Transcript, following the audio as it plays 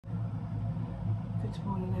Good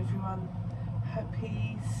morning everyone,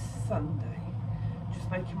 happy Sunday. Just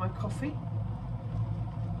making my coffee.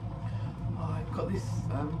 Oh, I've got this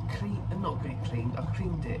not getting cleaned, I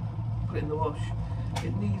cleaned it, put it in the wash.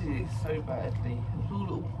 It needed it so badly. There's all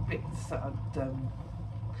little bits that I'd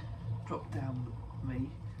dropped down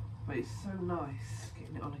me, but it's so nice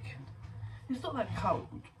getting it on again. It's not that cold,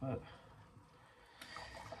 but...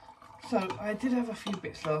 So I did have a few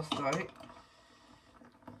bits last night,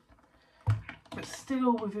 but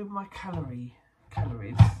still within my calories.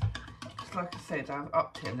 Just like I said, I've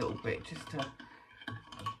upped it a little bit just to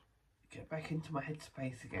get back into my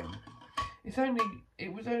headspace again. I've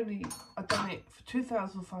done it for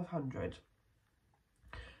 2,500,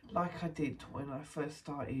 like I did when I first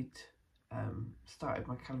started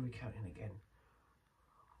my calorie counting again.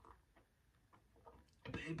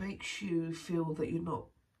 But it makes you feel that you're not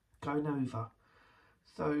going over.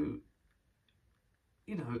 So,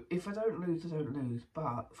 you know, if I don't lose, I don't lose.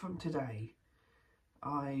 But from today,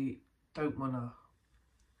 I don't want to,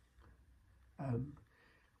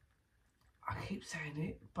 I keep saying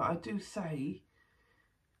it, but I do say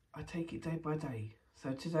I take it day by day.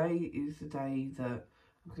 So today is the day that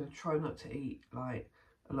I'm going to try not to eat like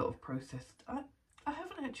a lot of processed. I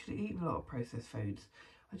haven't actually eaten a lot of processed foods.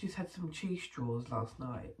 I just had some cheese straws last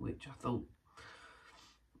night, which I thought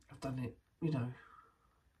I've done it, you know.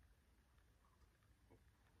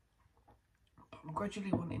 I'm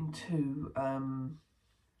gradually wanting to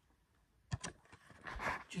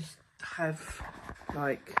just have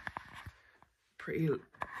like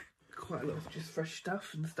quite a lot of just fresh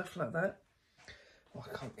stuff and stuff like that. Oh,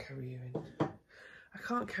 I can't carry you in. I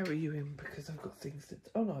can't carry you in because I've got things that...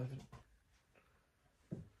 Oh no, I haven't.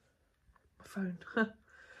 My phone.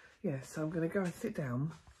 Yeah, so I'm going to go and sit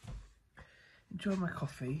down, enjoy my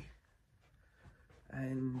coffee,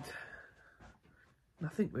 and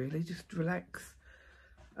nothing really, just relax.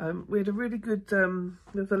 We had a really good, there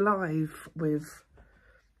was a live with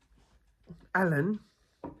Alan,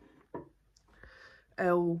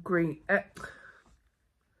 I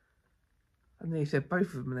nearly said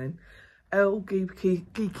both of them then,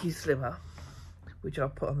 Geeky Slimmer, which I'll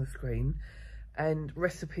put on the screen, and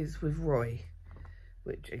Recipes with Roy,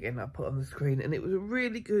 which again I put on the screen. And it was a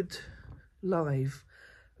really good live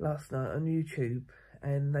last night on YouTube,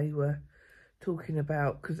 and they were talking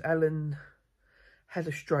about, because Alan had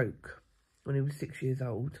a stroke when he was 6 years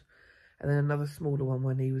old, and then another smaller one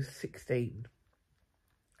when he was 16,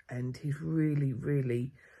 and he's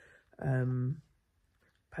really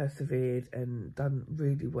persevered and done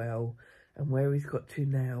really well, and where he's got to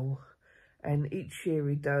now. And each year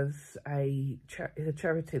he does a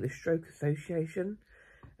charity, the Stroke Association,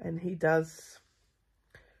 and he does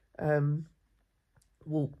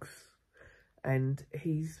walks, and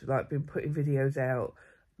he's like been putting videos out,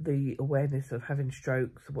 the awareness of having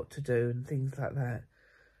strokes, what to do and things like that.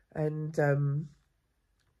 And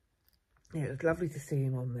yeah, it was lovely to see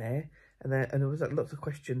him on there, and there was like, lots of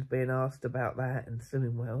questions being asked about that and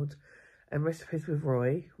Slimming World. And Recipes with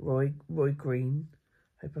Roy Green,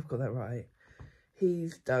 hope I've got that right.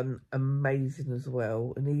 He's done amazing as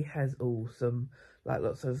well, and he has some like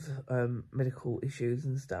lots of medical issues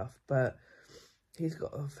and stuff, but he's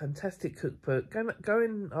got a fantastic cookbook. Go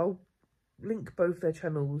in, I'll link both their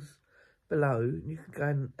channels below. You can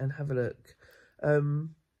go and have a look.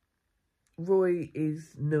 Roy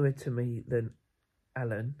is newer to me than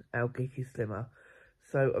Alan, our Geeky Slimmer,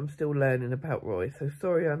 so I'm still learning about Roy. So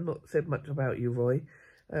sorry I've not said much about you, Roy.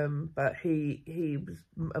 But he was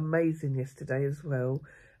amazing yesterday as well.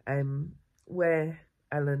 Where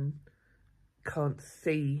Alan can't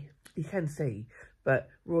see, he can see, but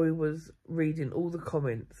Roy was reading all the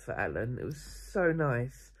comments for Alan. It was so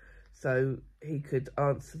nice, so he could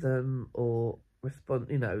answer them or respond,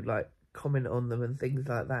 you know, like comment on them and things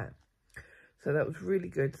like that. So that was really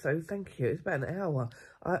good. So thank you. It's about an hour.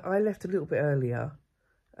 I left a little bit earlier,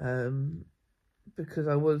 because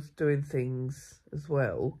I was doing things as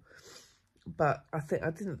well, but I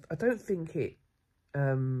don't think it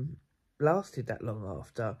lasted that long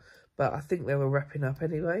after, but I think they were wrapping up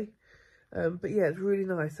anyway. But yeah, it's really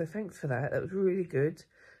nice, so thanks for that. That was really good,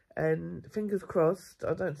 and fingers crossed,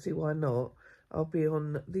 I don't see why not, I'll be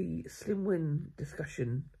on the Slim Win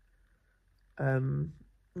discussion,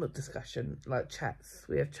 not discussion, like chats.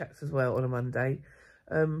 We have chats as well on a Monday.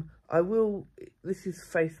 This is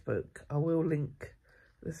Facebook, I will link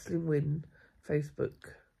the Slim Win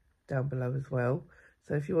Facebook down below as well.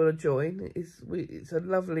 So if you want to join, it's a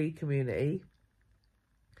lovely community.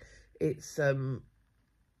 It's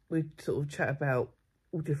we sort of chat about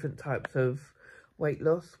all different types of weight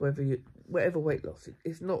loss, whatever weight loss.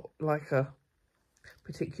 It's not like a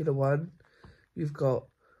particular one. You've got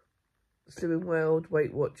Slimming World,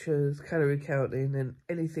 Weight Watchers, calorie counting, and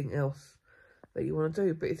anything else that you want to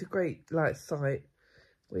do. But it's a great site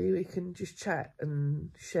where you can just chat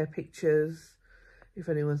and share pictures if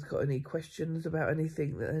anyone's got any questions about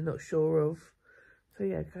anything that they're not sure of. So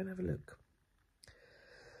yeah, go and have a look.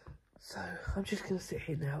 So I'm just going to sit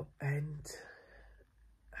here now and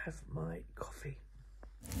have my coffee.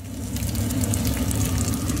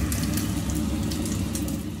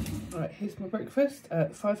 Alright, here's my breakfast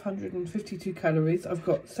at 552 calories. I've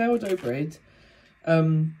got sourdough bread,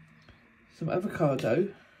 some avocado,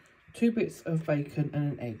 2 bits of bacon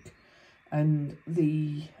and an egg. And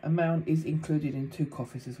the amount is included in 2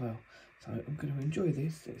 coffees as well. So I'm going to enjoy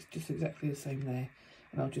this. It's just exactly the same there.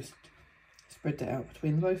 And I'll just spread that out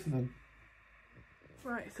between the both of them.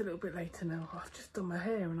 Right, it's a little bit later now. I've just done my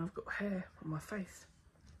hair and I've got hair on my face.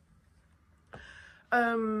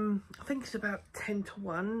 I think it's about 10 to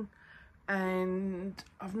 1 and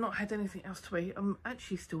I've not had anything else to eat. I'm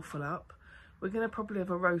actually still full up. We're going to probably have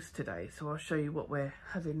a roast today, so I'll show you what we're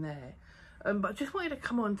having there. But I just wanted to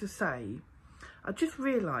come on to say, I just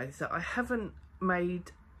realised that I haven't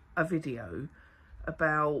made a video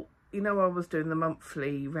about, you know, I was doing the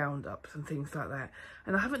monthly roundups and things like that.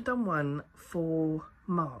 And I haven't done one for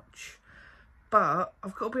March. But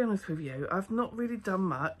I've got to be honest with you, I've not really done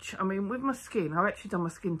much. I mean, with my skin, I've actually done my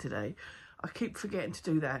skin today. I keep forgetting to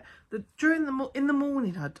do that. In the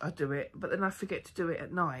morning I do it, but then I forget to do it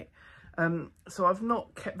at night. So I've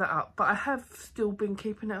not kept that up, but I have still been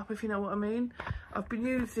keeping it up, if you know what I mean. I've been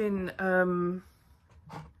using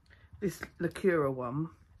this Calorie one,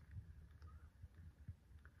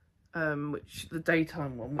 which the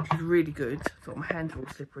daytime one, which is really good. I've got my hands all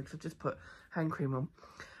slippery because I just put hand cream on.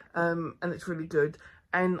 And it's really good.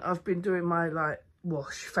 And I've been doing my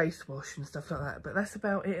face wash and stuff like that, but that's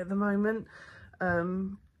about it at the moment.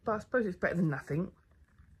 But I suppose it's better than nothing.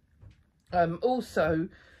 Also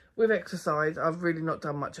with exercise, I've really not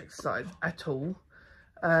done much exercise at all.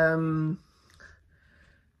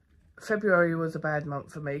 February was a bad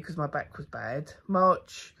month for me because my back was bad.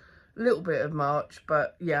 March, a little bit of March,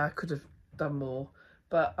 but yeah, I could have done more.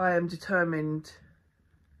 But I am determined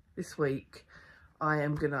this week I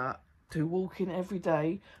am gonna do walking every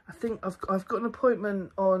day. I think I've got an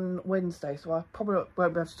appointment on Wednesday, so I probably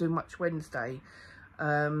won't be able to do much Wednesday. But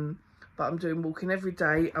I'm doing walking every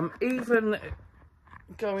day. I'm even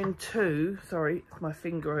going to, sorry, my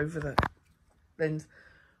finger over the lens,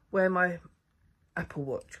 wear my Apple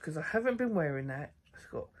Watch because I haven't been wearing that. It's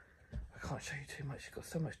got, I can't show you too much, it's got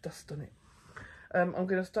so much dust on it. I'm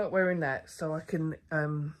going to start wearing that so I can,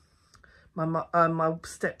 my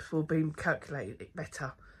steps will be calculated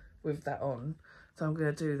better with that on, so I'm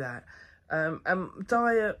going to do that.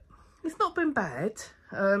 Diet, it's not been bad.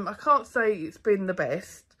 I can't say it's been the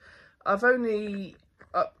best. I've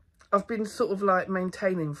been sort of like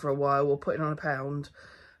maintaining for a while or putting on a pound.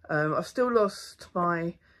 I've still lost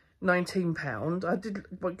my 19 pound. I did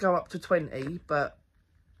go up to 20, but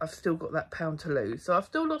I've still got that pound to lose. So I've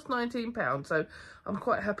still lost 19 pounds, so I'm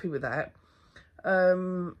quite happy with that.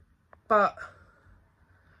 But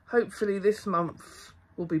hopefully this month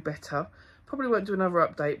will be better. Probably won't do another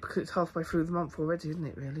update because it's halfway through the month already, isn't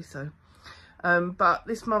it, really? So, but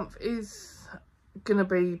this month is going to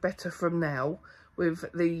be better from now with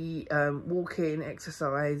the walking,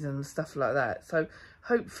 exercise and stuff like that. So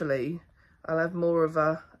hopefully I'll have more of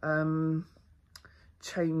a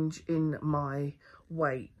change in my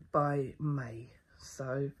weight by May.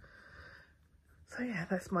 So yeah,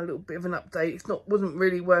 that's my little bit of an update. Wasn't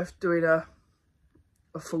really worth doing a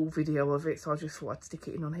full video of it, so I just thought I'd stick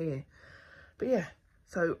it in on here. But yeah,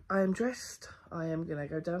 so I am dressed. I am gonna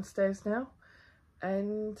go downstairs now,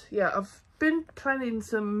 and yeah, I've been planning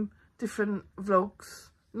some different vlogs,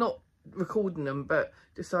 not recording them, but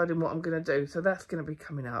deciding what I'm gonna do. So that's gonna be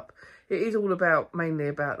coming up. It is all about, mainly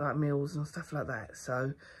about like meals and stuff like that.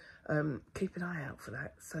 So keep an eye out for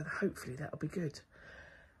that. So hopefully that'll be good.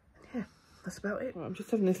 And yeah, that's about it. Right, I'm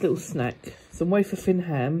just having this little snack, some wafer thin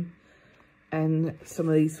ham and some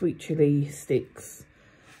of these sweet chilli sticks.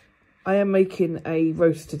 I am making a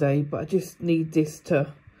roast today, but I just need this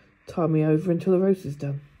to tie me over until the roast is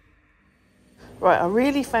done. Right, I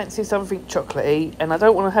really fancy something chocolatey, and I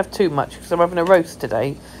don't want to have too much because I'm having a roast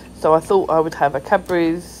today. So I thought I would have a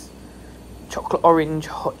Cadbury's chocolate orange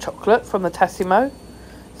hot chocolate from the Tassimo.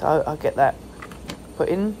 So I'll get that put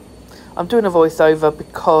in. I'm doing a voiceover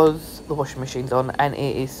because the washing machine's on and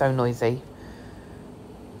it is so noisy.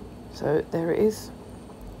 So there it is.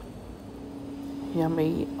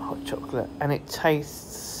 Yummy hot chocolate, and it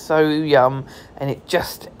tastes so yum, and it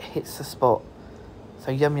just hits the spot.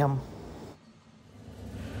 So yum yum.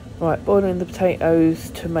 Right, boiling the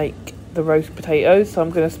potatoes to make the roast potatoes. So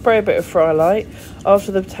I'm going to spray a bit of fry light.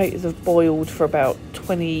 After the potatoes have boiled for about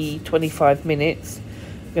 20-25 minutes,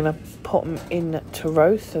 I'm going to put them in to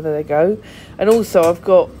roast. So there they go. And also I've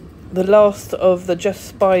got the last of the Just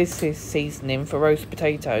Spices seasoning for roast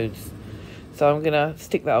potatoes. So I'm going to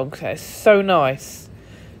stick that on because it's so nice.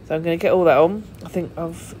 So I'm going to get all that on. I think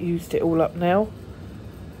I've used it all up now.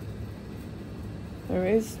 There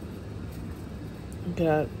it is. I'm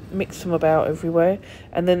going to mix them about everywhere.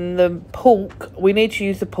 And then the pork, we need to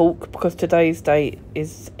use the pork because today's date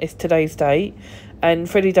is today's date. And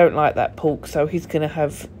Freddie don't like that pork, so he's going to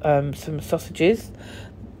have some sausages.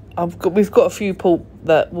 We've got a few pork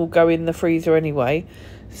that will go in the freezer anyway.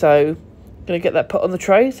 So I'm going to get that put on the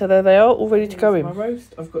tray. So there they are, all ready to go in. My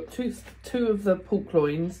roast, I've got two of the pork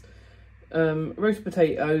loins, roast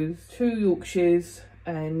potatoes, 2 Yorkshires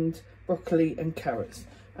and broccoli and carrots.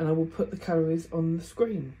 And I will put the calories on the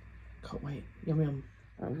screen. Can't wait. Yum yum.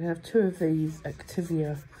 I'm going to have 2 of these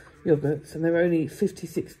Activia yogurts, and they're only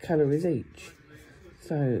 56 calories each.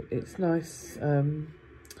 So it's nice,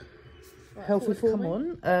 healthy for me.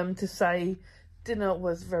 Come on, to say dinner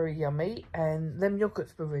was very yummy, and them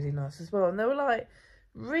yogurts were really nice as well. And they were like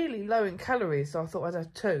really low in calories, so I thought I'd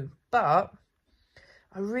have 2. But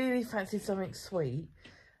I really fancied something sweet.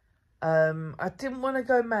 I didn't want to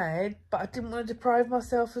go mad, but I didn't want to deprive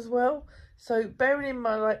myself as well. So bearing in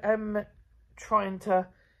mind, like, I'm trying to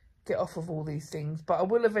get off of all these things, but I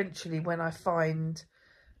will eventually when I find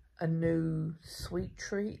a new sweet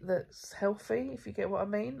treat that's healthy, if you get what I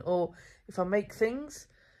mean, or if I make things.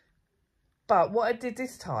 But what I did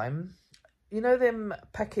this time, you know them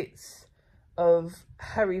packets of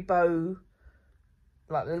Haribo,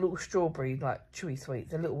 like the little strawberry, like chewy sweets,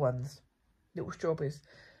 the little ones, little strawberries.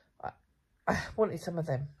 I wanted some of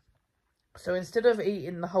them. So instead of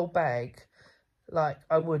eating the whole bag like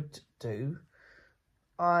I would do,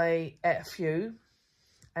 I ate a few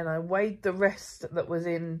and I weighed the rest that was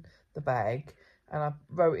in the bag and I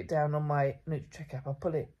wrote it down on my NutriCheck app. I'll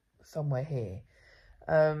put it somewhere here.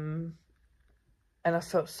 And I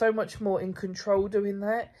felt so much more in control doing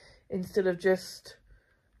that instead of just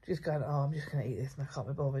going, oh, I'm just going to eat this and I can't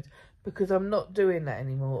be bothered. Because I'm not doing that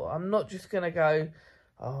anymore. I'm not just going to go,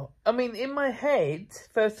 oh, I mean, in my head,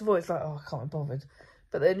 first of all, it's like, oh, I can't be bothered.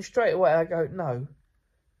 But then straight away I go, no,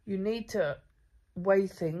 you need to weigh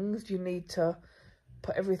things. You need to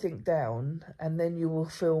put everything down and then you will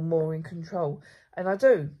feel more in control. And I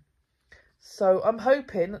do. So I'm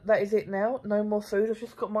hoping that is it now. No more food. I've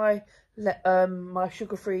just got my my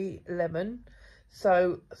sugar-free lemon.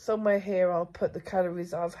 So somewhere here I'll put the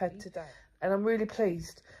calories I've had today. And I'm really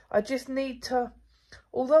pleased. I just need to,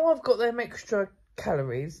 although I've got them extra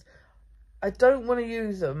calories, I don't want to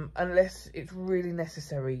use them unless it's really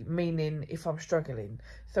necessary, meaning if I'm struggling.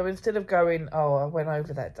 So instead of going, oh, I went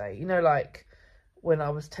over that day, you know, like when I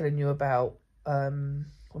was telling you about on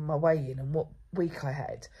my weigh-in and what week I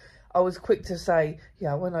had, I was quick to say,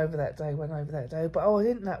 yeah, I went over that day, but oh, I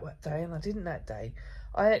didn't that day and I didn't that day.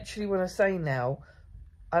 I actually want to say now,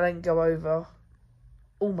 I don't go over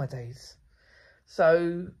all my days.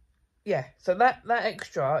 So yeah, so that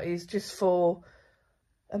extra is just for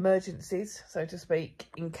emergencies, so to speak,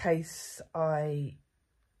 in case I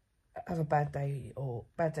have a bad day or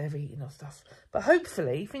bad day of eating or stuff. But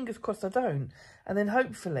hopefully, fingers crossed I don't. And then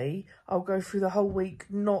hopefully I'll go through the whole week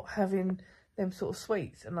not having them sort of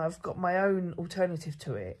sweets. And I've got my own alternative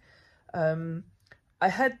to it. I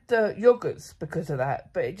had the yogurts because of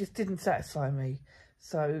that, but it just didn't satisfy me.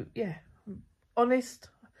 So yeah, honesty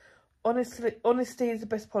is the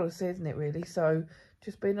best policy, isn't it, really? So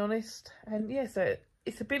just being honest. And yeah, so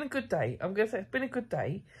it's been a good day. I'm going to say it's been a good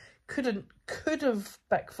day. Could have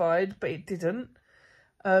backfired, but it didn't.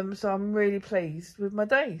 So I'm really pleased with my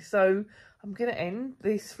day. So I'm going to end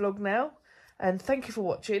this vlog now. And thank you for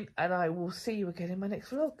watching. And I will see you again in my next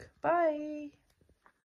vlog. Bye.